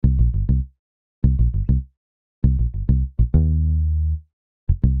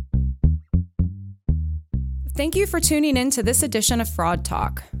Thank you for tuning in to this edition of Fraud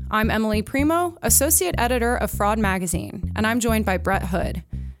Talk. I'm Emily Primo, Associate Editor of Fraud Magazine, and I'm joined by Brett Hood.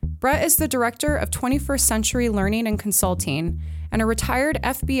 Brett is the Director of 21st Century Learning and Consulting and a retired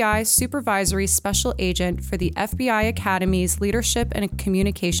FBI Supervisory Special Agent for the FBI Academy's Leadership and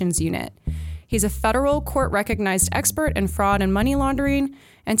Communications Unit. He's a federal court-recognized expert in fraud and money laundering,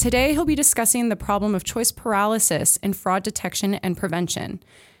 and today he'll be discussing the problem of choice paralysis in fraud detection and prevention.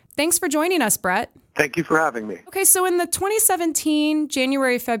 Thanks for joining us, Brett. Thank you for having me. Okay, so in the 2017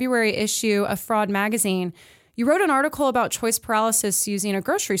 January-February issue of Fraud Magazine, you wrote an article about choice paralysis using a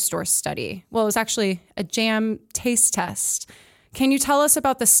grocery store study. Well, it was actually a jam taste test. Can you tell us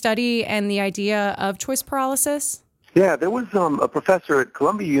about the study and the idea of choice paralysis? Yeah, there was a professor at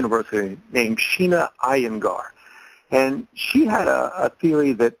Columbia University named Sheena Iyengar, and she had a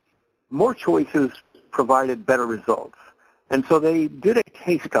theory that more choices provided better results. And so they did a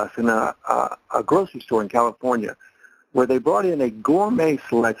taste test in a grocery store in California where they brought in a gourmet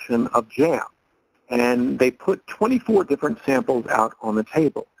selection of jam, and they put 24 different samples out on the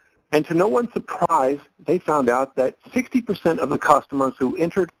table. And to no one's surprise, they found out that 60% of the customers who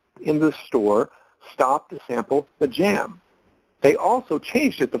entered in the store stopped to sample the jam. They also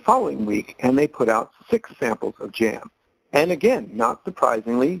changed it the following week, and they put out 6 samples of jam. And again, not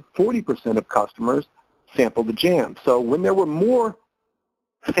surprisingly, 40% of customers sampled the jam. So when there were more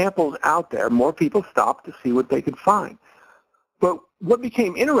samples out there, more people stopped to see what they could find. But what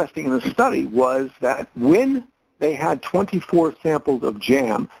became interesting in the study was that when they had 24 samples of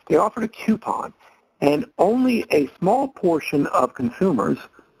jam, they offered a coupon, and only a small portion of consumers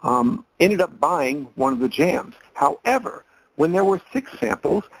ended up buying one of the jams. However, when there were 6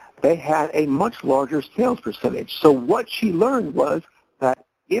 samples, they had a much larger sales percentage. So what she learned was that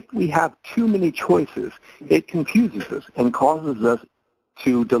if we have too many choices, it confuses us and causes us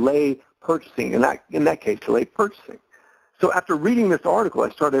to delay purchasing, in that case, delay purchasing. So after reading this article, I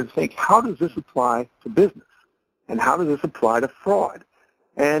started to think, how does this apply to business? And how does this apply to fraud?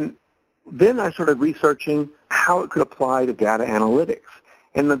 And then I started researching how it could apply to data analytics.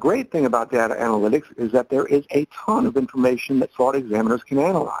 And the great thing about data analytics is that there is a ton of information that fraud examiners can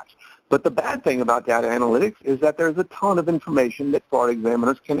analyze. But the bad thing about data analytics is that there's a ton of information that fraud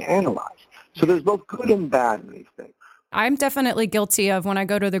examiners can analyze. So there's both good and bad in these things. I'm definitely guilty of when I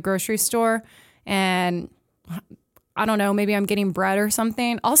go to the grocery store and I don't know, maybe I'm getting bread or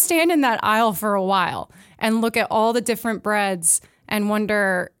something. I'll stand in that aisle for a while and look at all the different breads and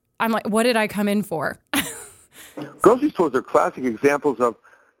wonder, I'm like, what did I come in for? Grocery stores are classic examples of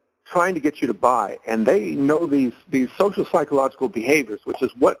trying to get you to buy, and they know these social psychological behaviors, which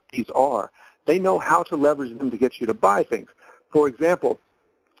is what these are. They know how to leverage them to get you to buy things. For example,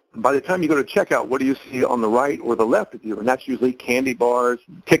 by the time you go to checkout, what do you see on the right or the left of you? And that's usually candy bars,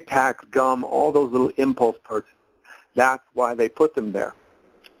 Tic Tacs, gum, all those little impulse purchases. That's why they put them there.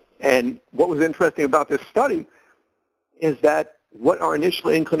 And what was interesting about this study is that what our initial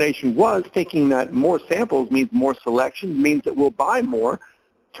inclination was, thinking that more samples means more selection, means that we'll buy more,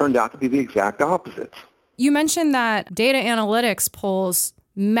 turned out to be the exact opposite. You mentioned that data analytics pulls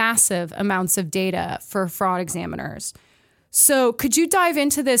massive amounts of data for fraud examiners. So could you dive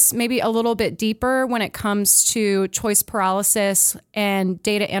into this maybe a little bit deeper when it comes to choice paralysis and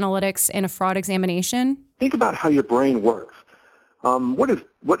data analytics in a fraud examination? Think about how your brain works.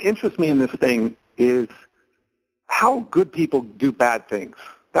 What interests me in this thing is how good people do bad things.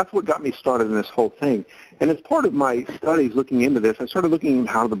 That's what got me started in this whole thing. And as part of my studies looking into this, I started looking at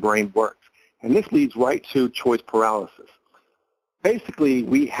how the brain works. And this leads right to choice paralysis. Basically,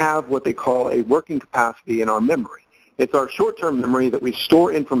 we have what they call a working capacity in our memory. It's our short-term memory that we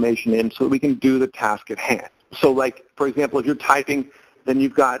store information in so that we can do the task at hand. So like, for example, if you're typing, then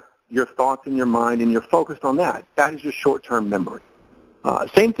you've got your thoughts in your mind and you're focused on that. That is your short-term memory.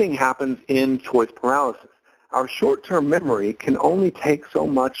 Same thing happens in choice paralysis. Our short-term memory can only take so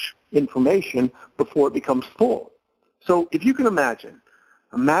much information before it becomes full. So if you can imagine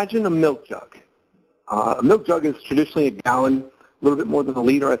a milk jug. A milk jug is traditionally a gallon, a little bit more than a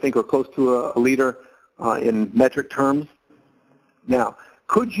liter, I think, or close to a liter in metric terms. Now,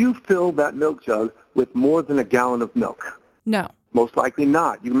 could you fill that milk jug with more than a gallon of milk? No. Most likely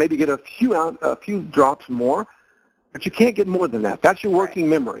not. You maybe get a few drops more, but you can't get more than that. That's your working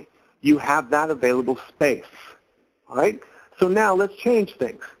memory. You have that available space, all right? So now let's change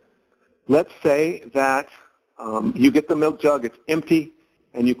things. Let's say that you get the milk jug, it's empty,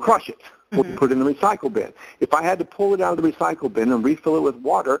 and you crush it or put it in the recycle bin. If I had to pull it out of the recycle bin and refill it with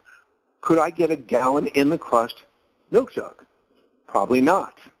water, could I get a gallon in the crushed milk jug? Probably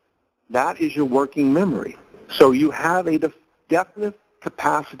not. That is your working memory. So you have a definite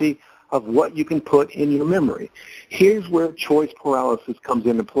capacity of what you can put in your memory. Here's where choice paralysis comes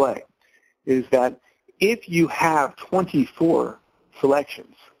into play, is that if you have 24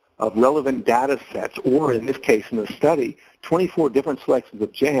 selections of relevant data sets, or in this case in the study, 24 different selections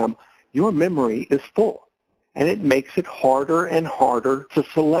of jam, your memory is full. And it makes it harder and harder to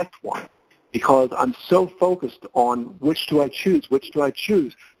select one, because I'm so focused on which do I choose,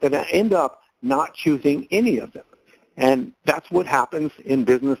 that I end up not choosing any of them. And that's what happens in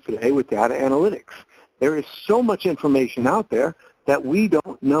business today with data analytics. There is so much information out there that we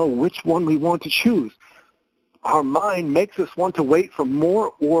don't know which one we want to choose. Our mind makes us want to wait for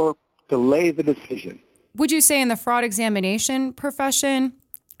more or delay the decision. Would you say in the fraud examination profession,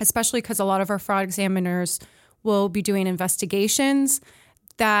 especially because a lot of our fraud examiners will be doing investigations,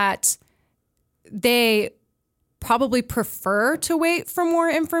 that they probably prefer to wait for more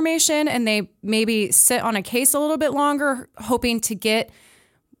information and they maybe sit on a case a little bit longer, hoping to get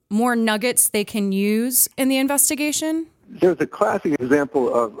more nuggets they can use in the investigation? There's a classic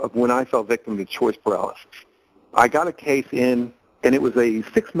example of when I fell victim to choice paralysis. I got a case in, and it was a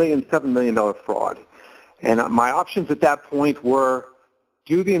 $6 million, $7 million fraud. And my options at that point were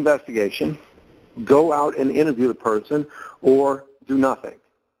do the investigation, go out and interview the person, or do nothing.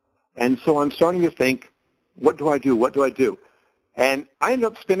 And so I'm starting to think, what do I do? What do I do? And I ended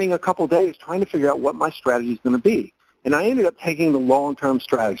up spending a couple days trying to figure out what my strategy is going to be. And I ended up taking the long-term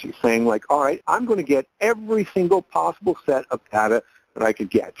strategy, saying like, all right, I'm going to get every single possible set of data that I could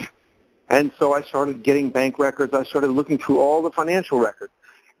get. And so I started getting bank records. I started looking through all the financial records.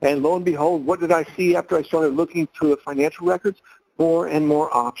 And lo and behold, what did I see after I started looking through the financial records? More and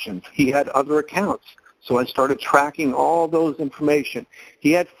more options. He had other accounts. So I started tracking all those information.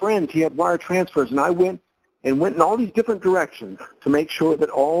 He had friends. He had wire transfers. And I went in all these different directions to make sure that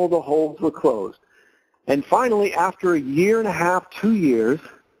all the holes were closed. And finally, after a year and a half, 2 years,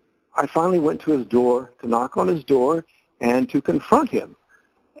 I finally went to his door, to knock on his door, and to confront him.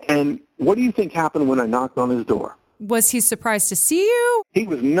 And what do you think happened when I knocked on his door? Was he surprised to see you? He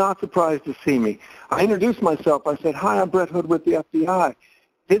was not surprised to see me. I introduced myself. I said, hi, I'm Brett Hood with the FBI.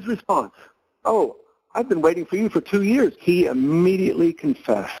 His response, oh, I've been waiting for you for 2 years. He immediately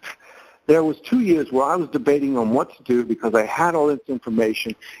confessed. There was 2 years where I was debating on what to do because I had all this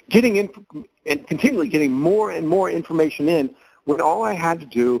information, and continually getting more and more information in, when all I had to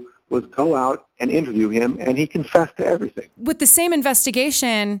do was go out and interview him, and he confessed to everything. With the same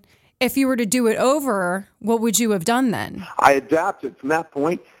investigation, if you were to do it over, what would you have done then? I adapted from that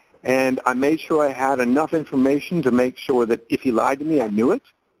point, and I made sure I had enough information to make sure that if he lied to me, I knew it.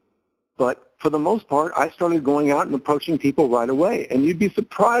 But for the most part, I started going out and approaching people right away. And you'd be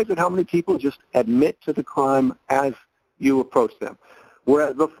surprised at how many people just admit to the crime as you approach them.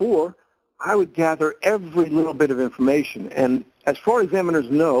 Whereas before, I would gather every little bit of information. And as fraud examiners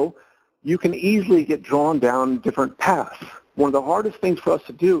know, you can easily get drawn down different paths. One of the hardest things for us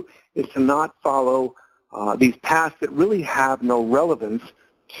to do is to not follow these paths that really have no relevance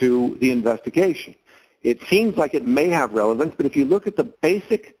to the investigation. It seems like it may have relevance, but if you look at the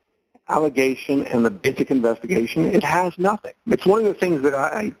basic allegation and the basic investigation, it has nothing. It's one of the things that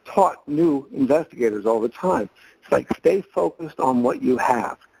I taught new investigators all the time. It's like, stay focused on what you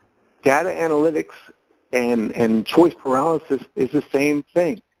have. Data analytics and choice paralysis is the same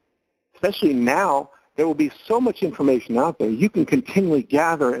thing. Especially now, there will be so much information out there. You can continually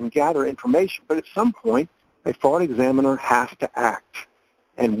gather and gather information, but at some point, a fraud examiner has to act.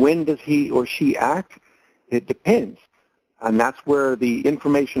 And when does he or she act? It depends. And that's where the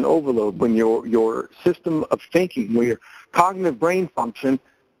information overload, when your system of thinking, where your cognitive brain function,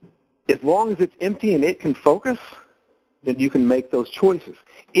 as long as it's empty and it can focus, then you can make those choices.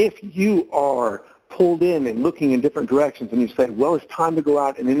 If you are pulled in and looking in different directions and you say, well, it's time to go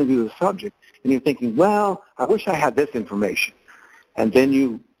out and interview the subject, and you're thinking, well, I wish I had this information. And then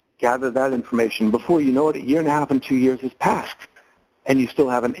you gather that information. Before you know it, 1.5 years and 2 years has passed, and you still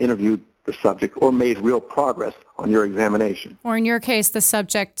haven't interviewed the subject or made real progress on your examination. Or in your case, the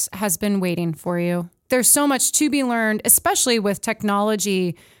subject has been waiting for you. There's so much to be learned, especially with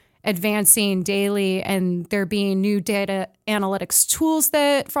technology advancing daily and there being new data analytics tools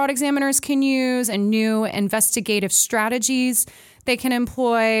that fraud examiners can use and new investigative strategies they can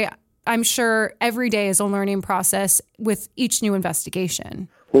employ. I'm sure every day is a learning process with each new investigation.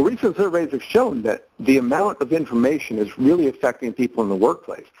 Well, recent surveys have shown that the amount of information is really affecting people in the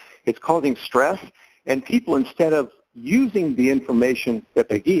workplace. It's causing stress, and people, instead of using the information that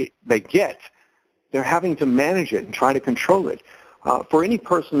they get, they're having to manage it and try to control it. For any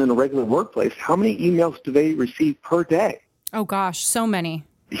person in a regular workplace, how many emails do they receive per day? Oh, gosh, so many.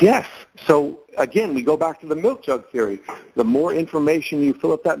 Yes. So again, we go back to the milk jug theory. The more information you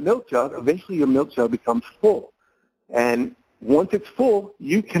fill up that milk jug, eventually your milk jug becomes full. And once it's full,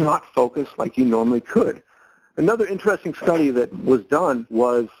 you cannot focus like you normally could. Another interesting study that was done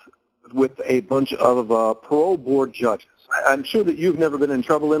was with a bunch of parole board judges. I'm sure that you've never been in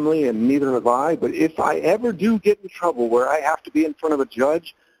trouble, Emily, and neither have I, but if I ever do get in trouble where I have to be in front of a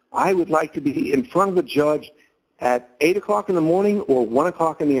judge, I would like to be in front of a judge at 8 o'clock in the morning or 1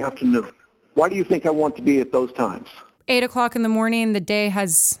 o'clock in the afternoon. Why do you think I want to be at those times? 8 o'clock in the morning, the day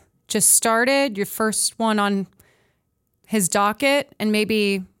has just started, your first one on his docket, and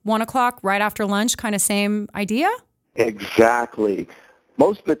maybe 1 o'clock right after lunch, kind of same idea? Exactly.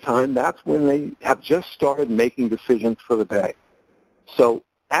 Most of the time, that's when they have just started making decisions for the day. So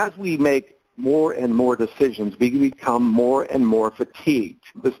as we make more and more decisions, we become more and more fatigued.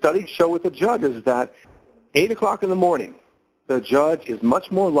 The studies show with the judges that 8 o'clock in the morning, the judge is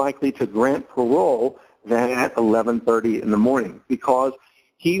much more likely to grant parole than at 11:30 in the morning because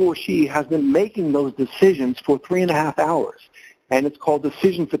he or she has been making those decisions for 3.5 hours. And it's called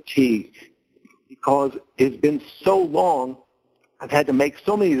decision fatigue because it's been so long. I've had to make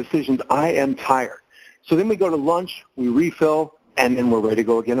so many decisions, I am tired. So then we go to lunch, we refill, and then we're ready to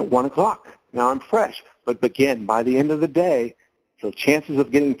go again at 1 o'clock. Now I'm fresh. But again, by the end of the day, the chances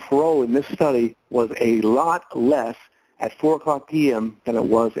of getting parole in this study was a lot less at 4 o'clock p.m. than it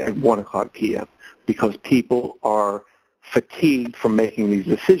was at 1 o'clock p.m. because people are fatigued from making these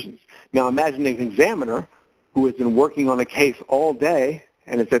decisions. Now imagine an examiner who has been working on a case all day,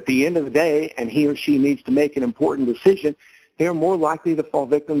 and it's at the end of the day, and he or she needs to make an important decision. They're more likely to fall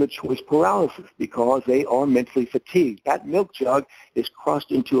victim to choice paralysis because they are mentally fatigued. That milk jug is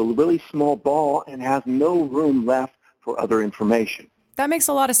crushed into a really small ball and has no room left for other information. That makes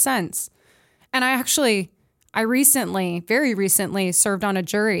a lot of sense. And I very recently served on a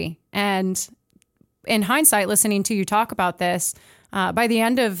jury. And in hindsight, listening to you talk about this, by the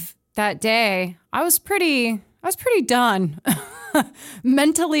end of that day, I was pretty done,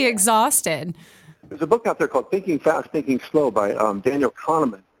 mentally exhausted. There's a book out there called Thinking Fast, Thinking Slow by Daniel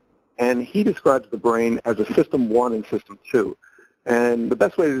Kahneman, and he describes the brain as a system 1 and system 2. And the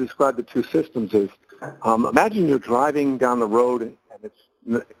best way to describe the two systems is imagine you're driving down the road and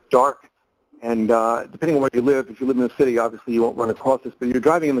it's dark, and depending on where you live, if you live in the city, obviously you won't run across this, but you're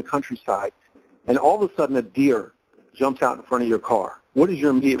driving in the countryside, and all of a sudden a deer jumps out in front of your car. What is your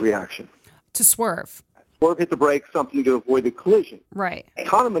immediate reaction? To swerve. Swerve, hit the brakes, something to avoid the collision. Right.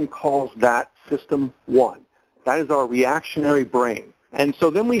 Kahneman calls that system 1. That is our reactionary brain. And so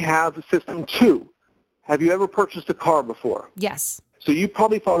then we have system 2. Have you ever purchased a car before? Yes. So you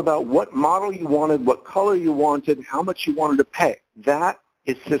probably thought about what model you wanted, what color you wanted, how much you wanted to pay. That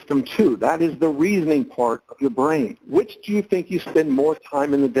is system 2. That is the reasoning part of your brain. Which do you think you spend more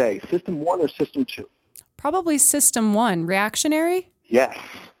time in the day, system 1 or system 2? Probably system 1. Reactionary? Yes.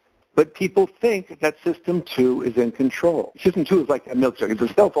 But people think that system 2 is in control. System 2 is like a milk jug. It's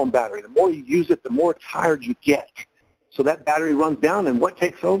a cell phone battery. The more you use it, the more tired you get. So that battery runs down, and what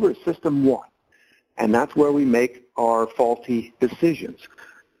takes over is system 1. And that's where we make our faulty decisions.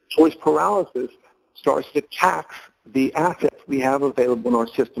 Choice paralysis starts to tax the assets we have available in our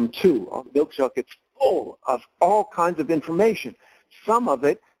system 2. Our milk jug is full of all kinds of information, some of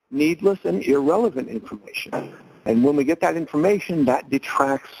it needless and irrelevant information. And when we get that information, that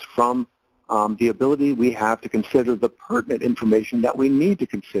detracts from the ability we have to consider the pertinent information that we need to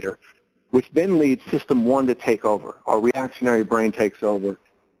consider, which then leads system 1 to take over. Our reactionary brain takes over.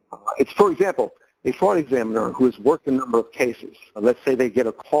 It's, for example, a fraud examiner who has worked a number of cases. Let's say they get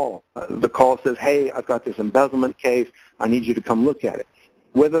a call. The call says, hey, I've got this embezzlement case. I need you to come look at it.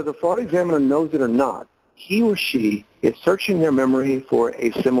 Whether the fraud examiner knows it or not, he or she is searching their memory for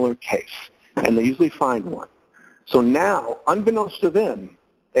a similar case, and they usually find one. So now, unbeknownst to them,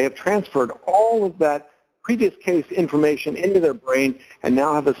 they have transferred all of that previous case information into their brain and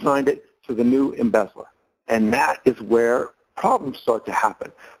now have assigned it to the new embezzler. And that is where problems start to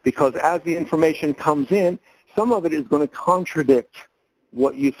happen, because as the information comes in, some of it is going to contradict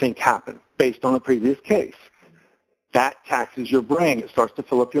what you think happened based on a previous case. That taxes your brain. It starts to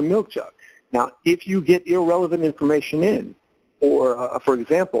fill up your milk jug. Now, if you get irrelevant information in, or for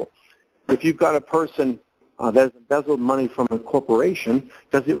example, if you've got a person that has embezzled money from a corporation,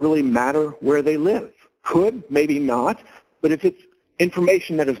 does it really matter where they live? Could, maybe not, but if it's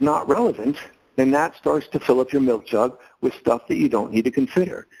information that is not relevant, then that starts to fill up your milk jug with stuff that you don't need to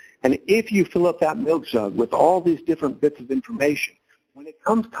consider. And if you fill up that milk jug with all these different bits of information, when it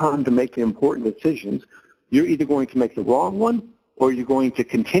comes time to make the important decisions, you're either going to make the wrong one or you're going to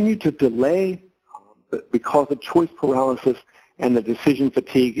continue to delay because of choice paralysis and the decision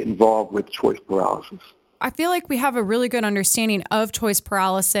fatigue involved with choice paralysis. I feel like we have a really good understanding of choice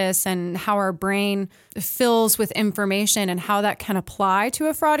paralysis and how our brain fills with information and how that can apply to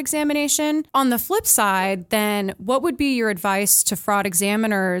a fraud examination. On the flip side, then, what would be your advice to fraud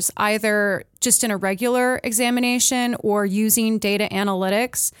examiners, either just in a regular examination or using data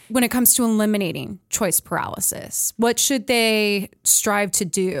analytics, when it comes to eliminating choice paralysis? What should they strive to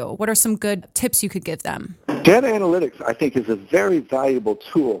do? What are some good tips you could give them? Data analytics, I think, is a very valuable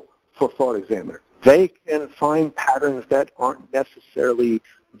tool for fraud examiners. They can find patterns that aren't necessarily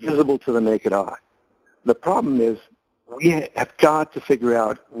visible to the naked eye. The problem is we have got to figure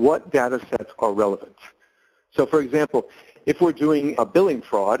out what data sets are relevant. So, for example, if we're doing a billing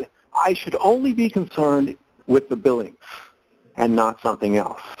fraud, I should only be concerned with the billings and not something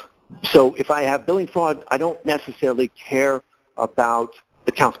else. So if I have billing fraud, I don't necessarily care about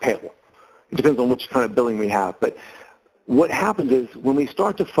accounts payable. It depends on which kind of billing we have. But what happens is when we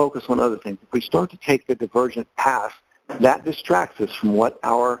start to focus on other things, if we start to take the divergent path, that distracts us from what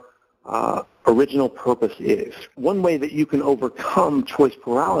our original purpose is. One way that you can overcome choice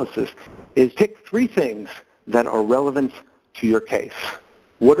paralysis is pick 3 things that are relevant to your case.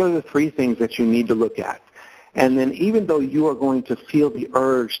 What are the 3 things that you need to look at? And then even though you are going to feel the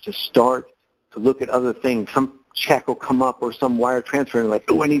urge to start to look at other things, some check will come up or some wire transfer and like,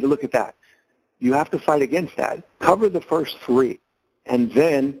 oh, I need to look at that. You have to fight against that. Cover the first 3. And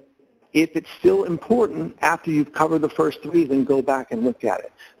then if it's still important after you've covered the first 3, then go back and look at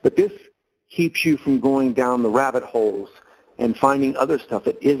it. But this keeps you from going down the rabbit holes and finding other stuff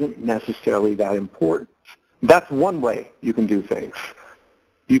that isn't necessarily that important. That's one way you can do things.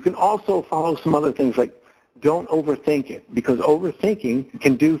 You can also follow some other things like don't overthink it, because overthinking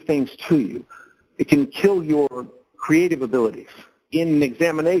can do things to you. It can kill your creative abilities. In an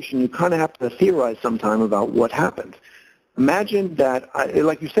examination, you kind of have to theorize sometime about what happened. Imagine that,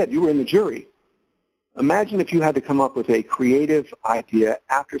 like you said, you were in the jury. Imagine if you had to come up with a creative idea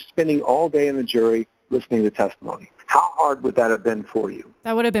after spending all day in the jury listening to testimony. How hard would that have been for you?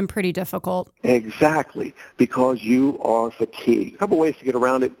 That would have been pretty difficult. Exactly, because you are fatigued. A couple ways to get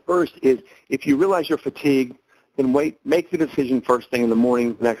around it. First is if you realize you're fatigued, then make the decision first thing in the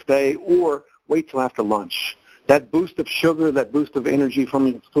morning the next day, or wait till after lunch. That boost of sugar, that boost of energy from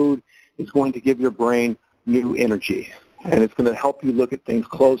your food is going to give your brain new energy, and it's going to help you look at things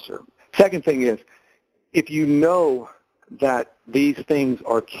closer. Second thing is, if you know that these things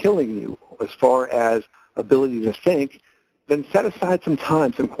are killing you as far as ability to think, then set aside some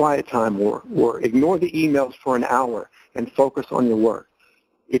time, some quiet time, or ignore the emails for an hour and focus on your work.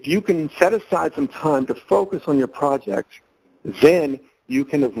 If you can set aside some time to focus on your project, then you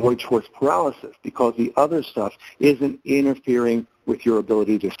can avoid choice paralysis because the other stuff isn't interfering with your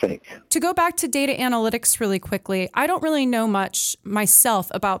ability to think. To go back to data analytics really quickly, I don't really know much myself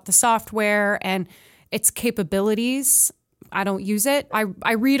about the software and its capabilities. I don't use it. I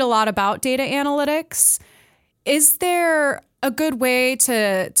read a lot about data analytics. Is there a good way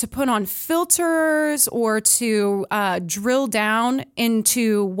to put on filters or to drill down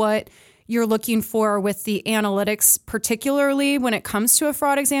into what you're looking for with the analytics, particularly when it comes to a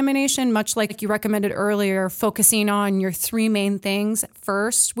fraud examination, much like you recommended earlier, focusing on your 3 main things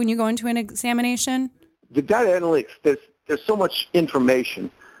first when you go into an examination? The data analytics, there's so much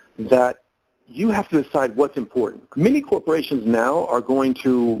information that you have to decide what's important. Many corporations now are going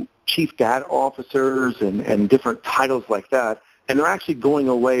to chief data officers and different titles like that, and they're actually going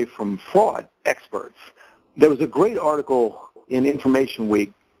away from fraud experts. There was a great article in Information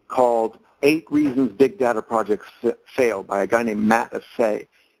Week called 8 Reasons Big Data Projects Fail by a guy named Matt Assay.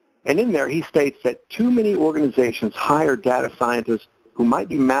 And in there he states that too many organizations hire data scientists who might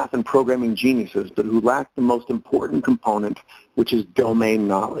be math and programming geniuses, but who lack the most important component, which is domain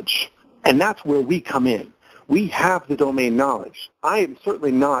knowledge. And that's where we come in. We have the domain knowledge. I am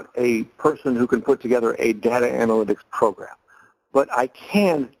certainly not a person who can put together a data analytics program, but I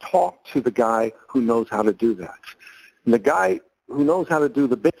can talk to the guy who knows how to do that. And the guy who knows how to do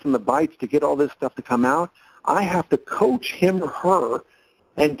the bits and the bytes to get all this stuff to come out, I have to coach him or her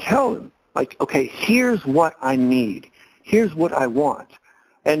and tell him, like, okay, here's what I need. Here's what I want.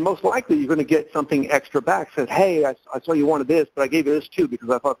 And most likely you're going to get something extra back. Says, hey, I saw you wanted this, but I gave you this too because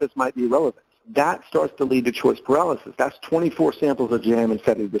I thought this might be relevant. That starts to lead to choice paralysis. That's 24 samples of jam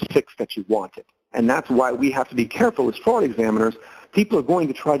instead of the 6 that you wanted. And that's why we have to be careful as fraud examiners. People are going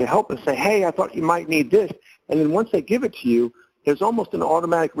to try to help us say, hey, I thought you might need this. And then once they give it to you, there's almost an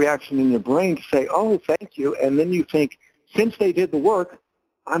automatic reaction in your brain to say, oh, thank you. And then you think, since they did the work,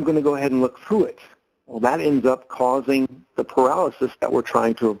 I'm going to go ahead and look through it. Well, that ends up causing the paralysis that we're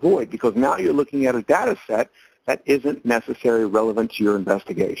trying to avoid, because now you're looking at a data set that isn't necessarily relevant to your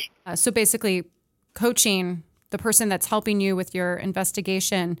investigation. So basically, coaching the person that's helping you with your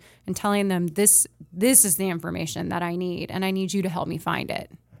investigation and telling them this is the information that I need, and I need you to help me find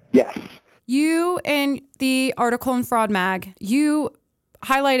it. Yes. You, in the article in Fraud Mag, you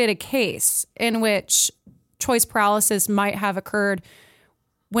highlighted a case in which choice paralysis might have occurred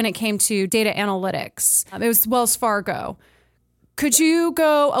when it came to data analytics. It was Wells Fargo. Could you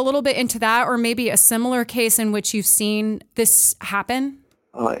go a little bit into that, or maybe a similar case in which you've seen this happen?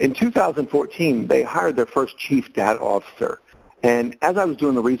 In 2014, they hired their first chief data officer. And as I was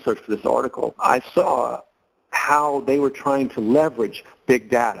doing the research for this article, I saw how they were trying to leverage big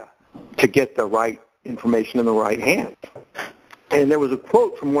data to get the right information in the right hands. And there was a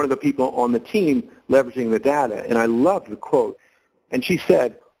quote from one of the people on the team leveraging the data, and I loved the quote. And she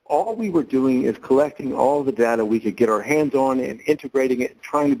said, all we were doing is collecting all the data we could get our hands on and integrating it and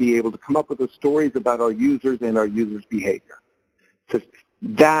trying to be able to come up with the stories about our users and our users' behavior. So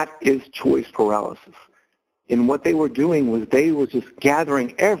that is choice paralysis. And what they were doing was they were just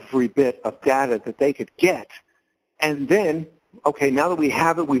gathering every bit of data that they could get. And then, okay, now that we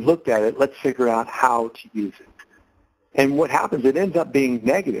have it, we've looked at it, let's figure out how to use it. And what happens, it ends up being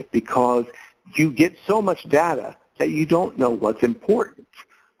negative because you get so much data that you don't know what's important.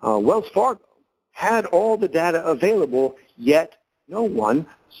 Wells Fargo had all the data available, yet no one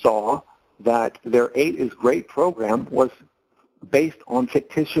saw that their 8 is Great program was based on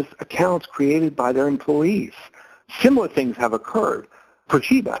fictitious accounts created by their employees. Similar things have occurred.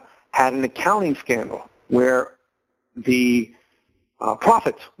 Toshiba had an accounting scandal where the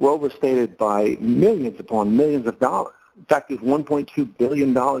profits were overstated by millions upon millions of dollars. In fact, it was $1.2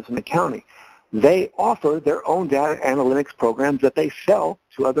 billion in accounting. They offer their own data analytics programs that they sell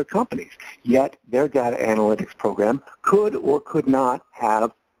to other companies. Yet their data analytics program could or could not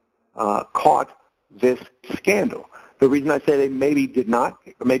have caught this scandal. The reason I say they maybe did not,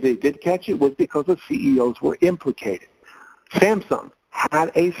 or maybe they did catch it, was because the CEOs were implicated. Samsung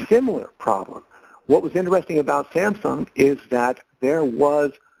had a similar problem. What was interesting about Samsung is that there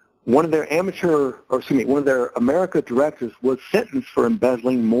was one of their America directors was sentenced for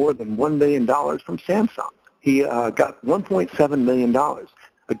embezzling more than $1 million from Samsung. He got $1.7 million.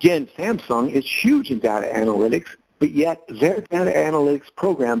 Again, Samsung is huge in data analytics, but yet their data analytics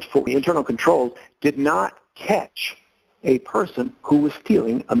programs for the internal controls did not catch a person who was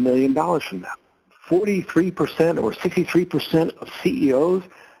stealing $1 million from them. 43% or 63% of CEOs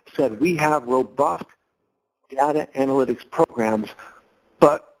said we have robust data analytics programs,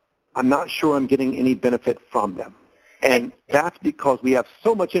 but I'm not sure I'm getting any benefit from them. And that's because we have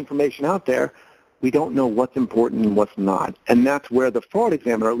so much information out there, we don't know what's important and what's not. And that's where the fraud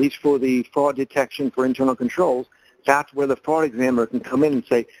examiner, at least for the fraud detection for internal controls, that's where the fraud examiner can come in and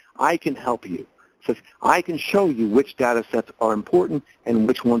say, I can help you. Says, I can show you which data sets are important and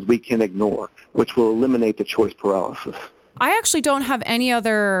which ones we can ignore, which will eliminate the choice paralysis. I actually don't have any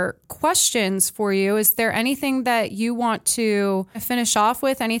other questions for you. Is there anything that you want to finish off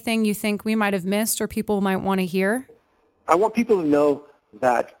with? Anything you think we might have missed or people might want to hear? I want people to know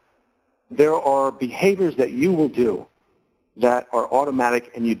that there are behaviors that you will do that are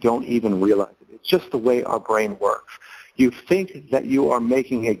automatic and you don't even realize it. It's just the way our brain works. You think that you are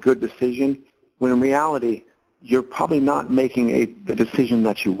making a good decision when in reality, you're probably not making the decision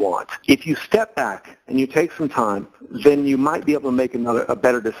that you want. If you step back and you take some time, then you might be able to make a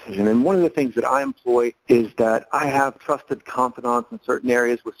better decision. And one of the things that I employ is that I have trusted confidants in certain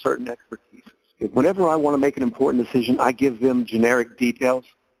areas with certain expertise. Whenever I want to make an important decision, I give them generic details,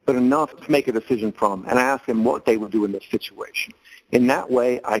 but enough to make a decision from, and I ask them what they would do in this situation. In that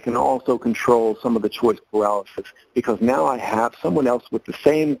way, I can also control some of the choice paralysis because now I have someone else with the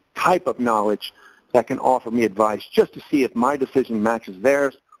same type of knowledge that can offer me advice just to see if my decision matches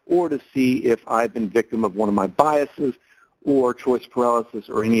theirs or to see if I've been victim of one of my biases or choice paralysis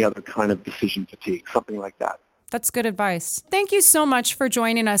or any other kind of decision fatigue, something like that. That's good advice. Thank you so much for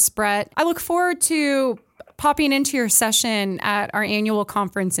joining us, Brett. I look forward to popping into your session at our annual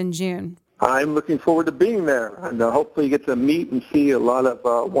conference in June. I'm looking forward to being there, and hopefully you get to meet and see a lot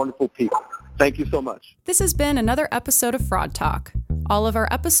of wonderful people. Thank you so much. This has been another episode of Fraud Talk. All of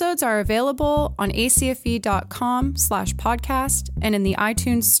our episodes are available on acfe.com/podcast and in the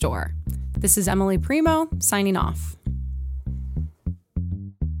iTunes store. This is Emily Primo, signing off.